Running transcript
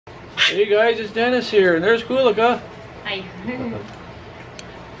Hey guys, it's Dennis here, and there's Kulika. Hi.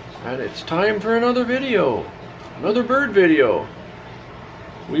 And it's time for another video. Another bird video.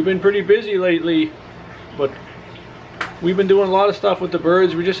 We've been pretty busy lately, but we've been doing a lot of stuff with the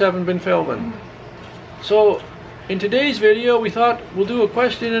birds, we just haven't been filming. So, in today's video, we thought we'll do a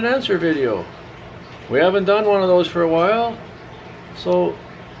question and answer video. We haven't done one of those for a while, so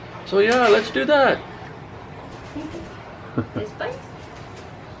yeah, let's do that. Spice?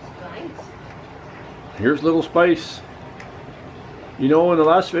 Here's little Spice. You know, in the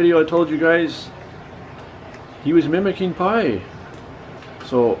last video I told you guys he was mimicking Pie.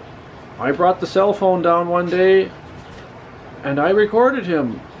 So I brought the cell phone down one day and I recorded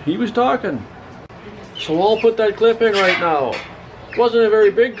him. He was talking. So I'll put that clip in right now. It wasn't a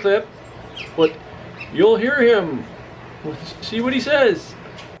very big clip, but you'll hear him. See what he says.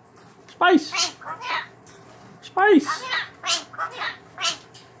 Spice! Spice!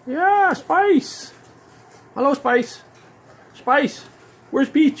 Yeah, Spice! Hello, Spice! Spice! Where's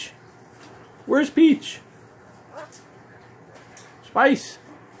Peach? Where's Peach? Spice!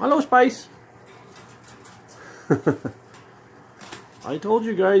 Hello, Spice! I told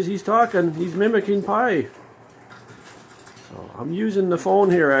you guys he's talking. He's mimicking Pie. So I'm using the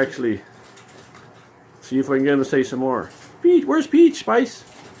phone here actually. See if I can get him to say some more. Peach! Where's Peach, Spice?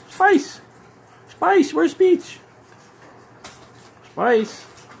 Spice! Spice! Where's Peach? Spice!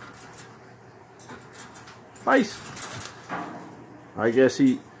 Spice! I guess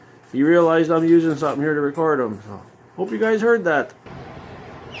he realized I'm using something here to record him. So hope you guys heard that.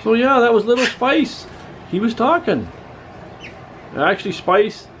 So yeah, that was little Spice. He was talking. Actually,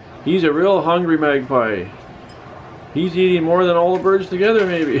 Spice, he's a real hungry magpie. He's eating more than all the birds together,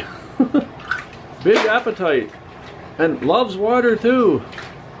 maybe. Big appetite. And loves water too.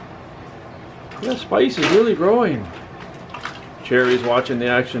 Yeah, Spice is really growing. Cherry's watching the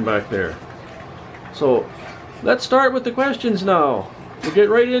action back there. So let's start with the questions now. We'll get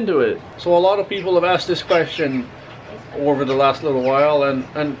right into it. So a lot of people have asked this question over the last little while,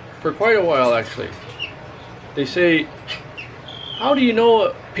 and for quite a while actually. They say, how do you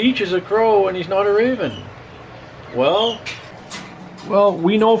know Peach is a crow and he's not a raven? Well,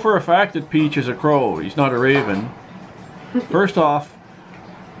 we know for a fact that Peach is a crow. He's not a raven. First off,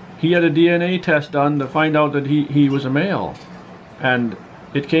 he had a DNA test done to find out that he was a male. And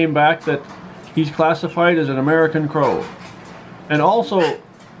it came back that he's classified as an American crow. And also,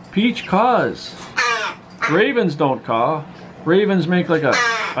 Peach caws. Ravens don't caw. Ravens make like a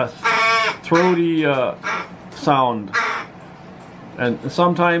throaty sound. And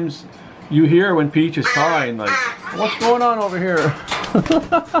sometimes you hear when Peach is cawing, like, what's going on over here?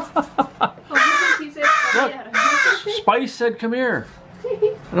 Look, Spice said, come here.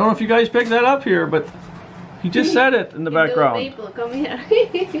 I don't know if you guys picked that up here, but he just said it in the background. People, come here.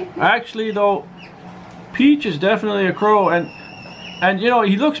 Actually, though, Peach is definitely a crow, and you know,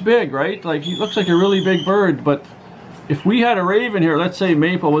 he looks big, right? Like, he looks like a really big bird, but if we had a raven here, let's say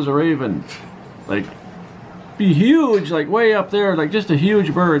Maple was a raven, like, be huge, like way up there, like just a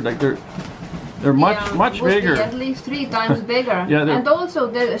huge bird, like they're much bigger. At least 3 times bigger. Yeah, and also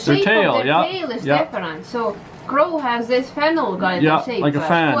the shape tail, of their tail is different. So crow has this fennel kind of shape, like a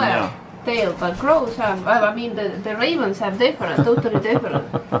fan, square tail, but crows have, I mean the ravens have different, totally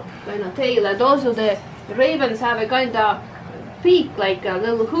different kind of tail, and also the ravens have a kind of beak, like a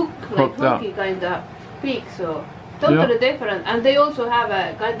little hook, like hooky kind of beak, so totally different. And they also have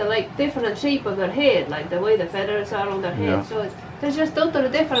a kind of like different shape of their head, like the way the feathers are on their head, so it's just totally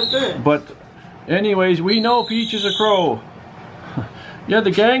different birds. But anyways, we know Peach is a crow. Yeah,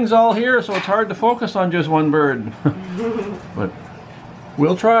 the gang's all here, so it's hard to focus on just one bird. But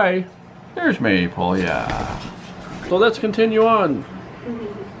we'll try. There's Maple, yeah. So let's continue on.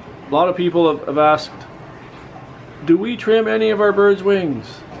 A lot of people have asked, do we trim any of our birds' wings?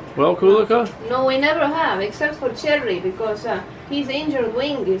 Well, Kulika? No, we never have, except for Cherry, because his injured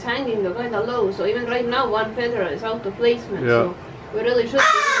wing is hanging kind of low, so even right now one feather is out of placement, so we really should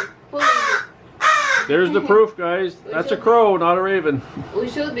be pulling it. There's the proof, guys. That's a crow, not a raven. We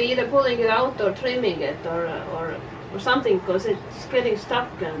should be either pulling it out or trimming it or something, because it's getting stuck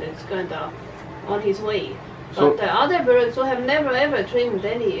and it's kind of on his way. But the other birds who have never ever trimmed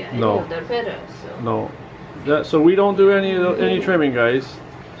any of their feathers. So. No. So we don't do any trimming, guys.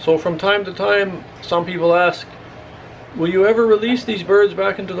 So from time to time, some people ask, will you ever release these birds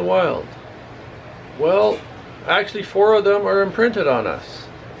back into the wild? Well, actually 4 of them are imprinted on us.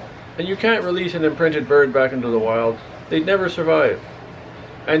 And you can't release an imprinted bird back into the wild. They'd never survive.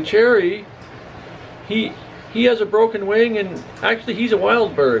 And Cherry, he has a broken wing, and actually he's a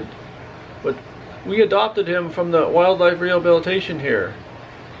wild bird. But we adopted him from the wildlife rehabilitation here.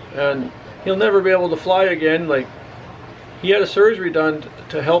 and he'll never be able to fly again. Like, he had a surgery done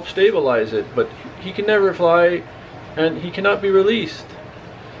to help stabilize it, but he can never fly, and he cannot be released.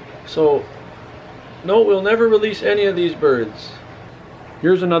 So no, we'll never release any of these birds.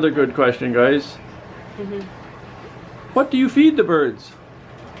 Here's another good question, guys. What do you feed the birds?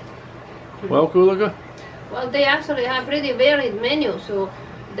 Well, Kulika? Well, they actually have pretty varied menu, so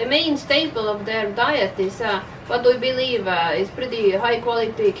the main staple of their diet is what we believe is pretty high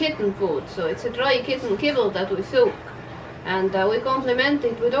quality kitten food. So it's a dry kitten kibble that we soak, and we complement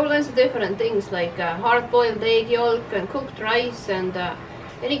it with all kinds of different things like hard-boiled egg yolk and cooked rice and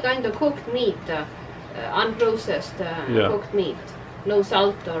any kind of cooked meat, unprocessed cooked meat, no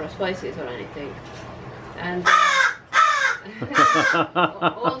salt or spices or anything. And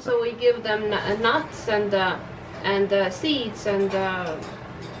also we give them nuts and seeds and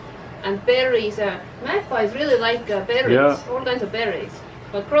berries. Magpies really like berries, all kinds of berries,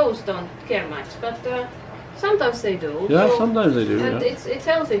 but crows don't care much. But sometimes they do. Yeah, so, sometimes they do. And it's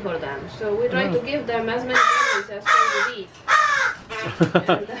healthy for them, so we try to give them as many berries as they would eat.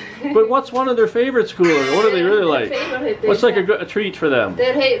 But what's one of their favorites, Cooler? What do they really like? What's like a treat for them?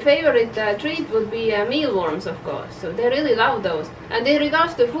 Their favorite treat would be mealworms, of course. So they really love those. And in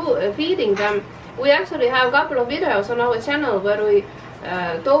regards to feeding them, we actually have a couple of videos on our channel where we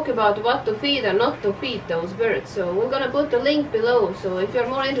talk about what to feed and not to feed those birds. So we're gonna put the link below. So if you're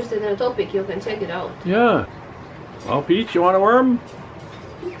more interested in the topic, you can check it out. Yeah. Well, Peach, you want a worm?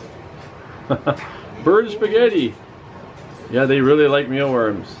 Bird spaghetti. Yeah, they really like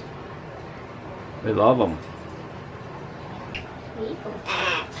mealworms. They love them.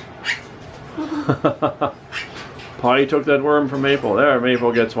 Pie took that worm from Maple. There,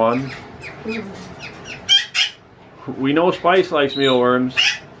 Maple gets one. We know Spice likes mealworms.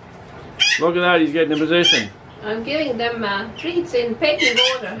 Look at that, he's getting in position. I'm giving them treats in pecking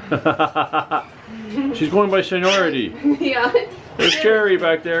order. She's going by seniority. Yeah. There's Cherry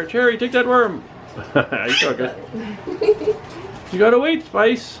back there. Cherry, take that worm. He took it. You gotta wait,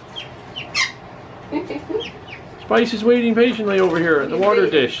 Spice. Spice is waiting patiently over here at the water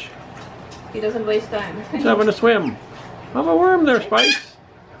dish. He doesn't waste time. He's having a swim. Have a worm there, Spice.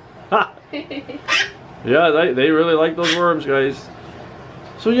 Ha! Yeah, they really like those worms, guys.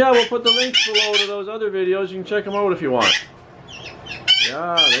 So yeah, we'll put the links below to those other videos. You can check them out if you want.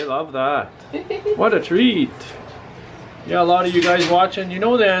 Yeah, they love that. What a treat. Yeah, a lot of you guys watching, you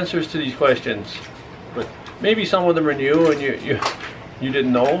know the answers to these questions. But maybe some of them are new and you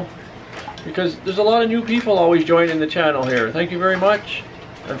didn't know. Because there's a lot of new people always joining the channel here. Thank you very much.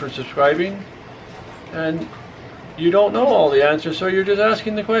 And for subscribing. And you don't know all the answers, so you're just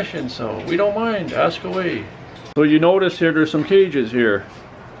asking the questions. So we don't mind. Ask away. So you notice here there's some cages here.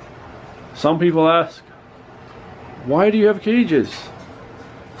 Some people ask, why do you have cages?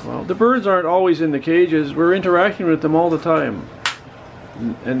 Well, the birds aren't always in the cages. We're interacting with them all the time.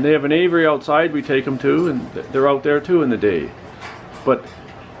 And they have an aviary outside we take them to, and they're out there too in the day. But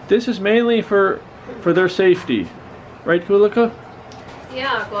this is mainly for their safety. Right, Kulika?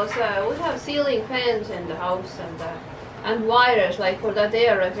 Yeah, because we have ceiling fans in the house and wires like for that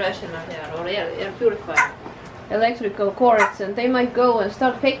air refreshener there, or air purifier. Electrical cords, and they might go and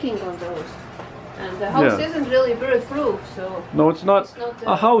start pecking on those. And the house isn't really bird proof, so no, it's not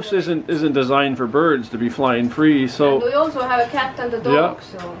a house isn't designed for birds to be flying free. So and we also have a cat and a dog,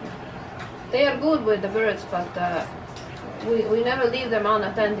 so they are good with the birds, but we never leave them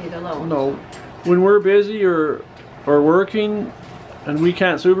unattended alone. No, when we're busy or working and we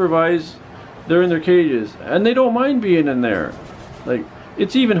can't supervise, they're in their cages and they don't mind being in there. Like,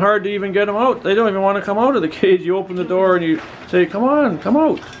 it's even hard to even get them out. They don't even want to come out of the cage. You open the door and you say, come on, come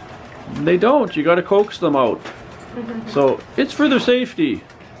out. And they don't. You got to coax them out. So it's for their safety.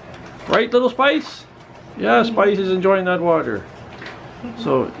 Right, little Spice? Yeah, Spice is enjoying that water.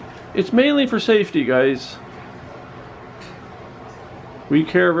 So it's mainly for safety, guys. We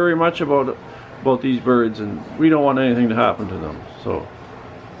care very much about these birds, and we don't want anything to happen to them. So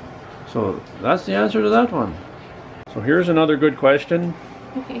that's the answer to that one. So here's another good question.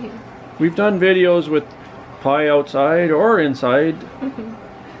 We've done videos with Pie outside or inside.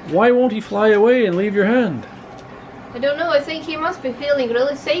 Why won't he fly away and leave your hand? I don't know, I think he must be feeling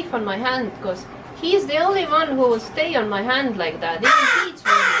really safe on my hand, because he's the only one who will stay on my hand like that. Even Peach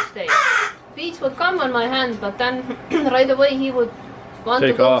wouldn't stay. Peach would come on my hand, but then right away he would want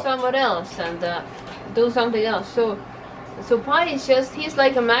to go somewhere else and do something else. So Pie is just, he's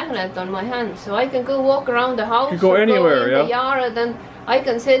like a magnet on my hand, so I can go walk around the house, you go anywhere, go in the yard, and I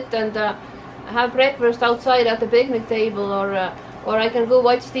can sit and have breakfast outside at the picnic table, or I can go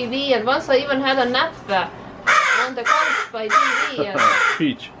watch TV, and once I even had a nap on the couch by TV.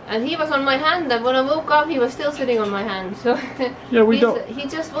 Peach. And he was on my hand, and when I woke up, he was still sitting on my hand. So yeah, he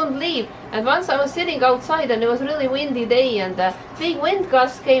just wouldn't leave. And once I was sitting outside, and it was a really windy day, and a big wind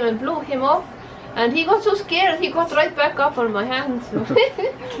gust came and blew him off. And he got so scared, he got right back up on my hand. So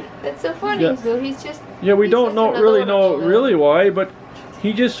that's so funny. Yeah. So he's just we don't really know why, but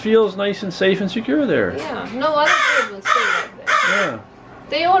he just feels nice and safe and secure there. Yeah, no other bird will stay like that. Yeah.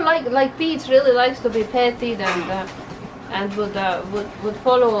 They all like Peach really likes to be petted and would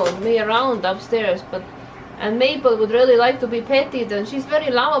follow me around upstairs, and Maple would really like to be petted, and she's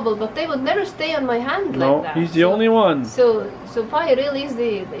very lovable, but they would never stay on my hand like that. No, he's the only one. So Pi really is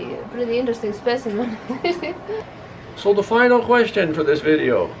the pretty interesting specimen. So the final question for this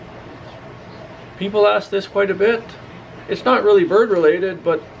video. People ask this quite a bit. It's not really bird related,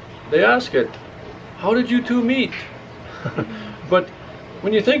 but they ask it. How did you two meet? But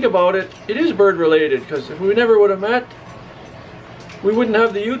when you think about it, it is bird related, because if we never would have met, we wouldn't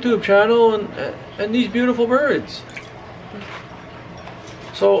have the YouTube channel and these beautiful birds.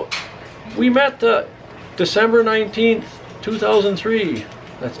 So we met December 19th, 2003.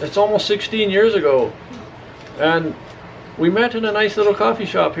 It's almost 16 years ago. And we met in a nice little coffee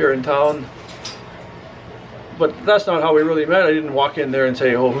shop here in town. But that's not how we really met. I didn't walk in there and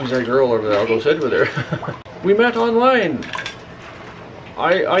say, oh, who's that girl over there? I'll go sit with her. We met online.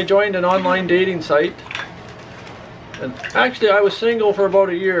 I joined an online dating site. And actually I was single for about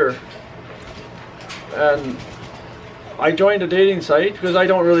a year. And I joined a dating site because I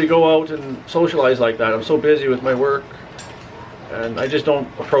don't really go out and socialize like that. I'm so busy with my work. And I just don't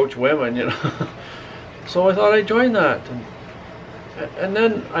approach women, you know. So I thought I'd join that. And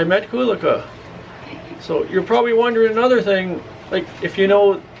then I met Kulika. So you're probably wondering another thing, like if you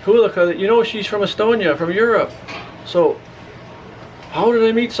know Kulika, that you know she's from Estonia, from Europe. So how did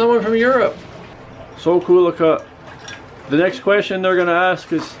I meet someone from Europe? So Kulika, the next question they're going to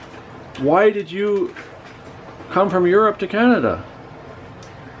ask is, why did you come from Europe to Canada?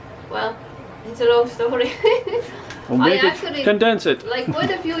 Well, it's a long story. Well, condense it. Like quite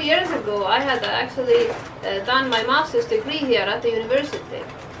a few years ago, I had actually done my master's degree here at the university.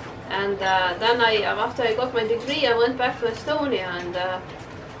 And then after I got my degree, I went back to Estonia, and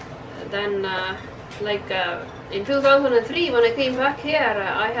then in 2003, when I came back here,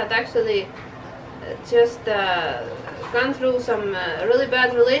 I had actually just gone through some really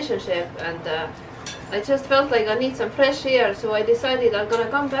bad relationship, and I just felt like I need some fresh air, so I decided I'm gonna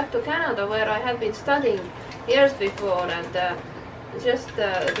come back to Canada, where I had been studying years before, and just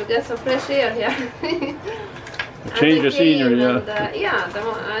to get some fresh air here. Change of scenery, yeah. And,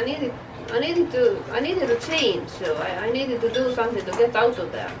 I needed to change, so I needed to do something to get out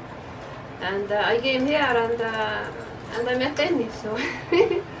of there. And I came here, and I met Dennis. So.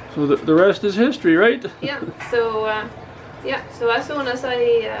 So the rest is history, right? Yeah. So So as soon as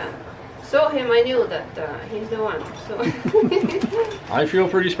I saw him, I knew that he's the one. So. I feel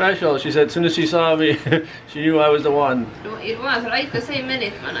pretty special. She said as soon as she saw me, she knew I was the one. It was right the same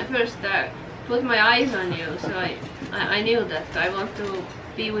minute when I first put my eyes on you, so I knew that I want to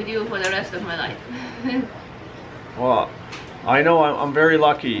be with you for the rest of my life. Well, I know I'm very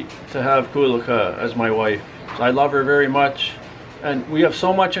lucky to have Kulika as my wife. I love her very much, and we have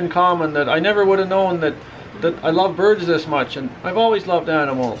so much in common that I never would have known that I love birds this much, and I've always loved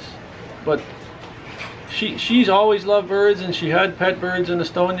animals. But she's always loved birds, and she had pet birds in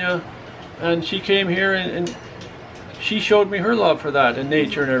Estonia, and she came here and she showed me her love for that and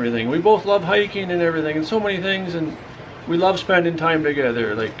nature and everything. We both love hiking and everything and so many things, and we love spending time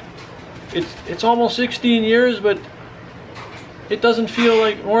together. Like it's almost 16 years, but it doesn't feel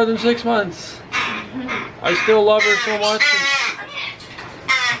like more than 6 months. I still love her so much.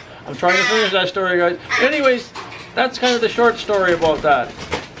 I'm trying to finish that story, guys. Anyways, that's kind of the short story about that.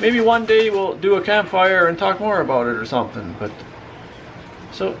 Maybe one day we'll do a campfire and talk more about it or something. But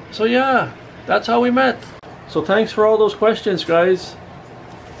so yeah, that's how we met. So thanks for all those questions, guys.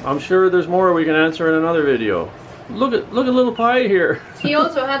 I'm sure there's more we can answer in another video. Look at little Pi here. He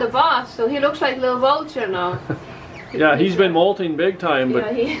also had a boss, so he looks like little vulture now. Yeah, he's been molting big time,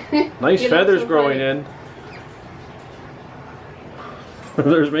 but yeah, nice feathers growing in.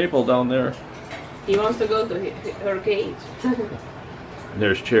 There's Maple down there. He wants to go to her cage. And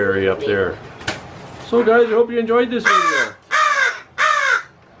there's Cherry up there. So guys, I hope you enjoyed this video.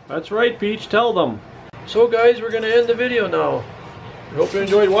 That's right, Peach, tell them. So guys, we're going to end the video now. I hope you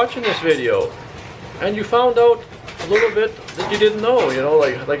enjoyed watching this video. And you found out a little bit that you didn't know, you know,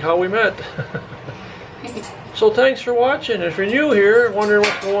 like how we met. So thanks for watching. If you're new here, wondering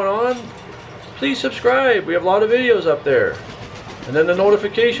what's going on, please subscribe. We have a lot of videos up there. And then the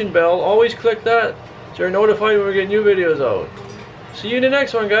notification bell, always click that so you're notified when we get new videos out. See you in the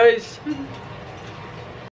next one, guys.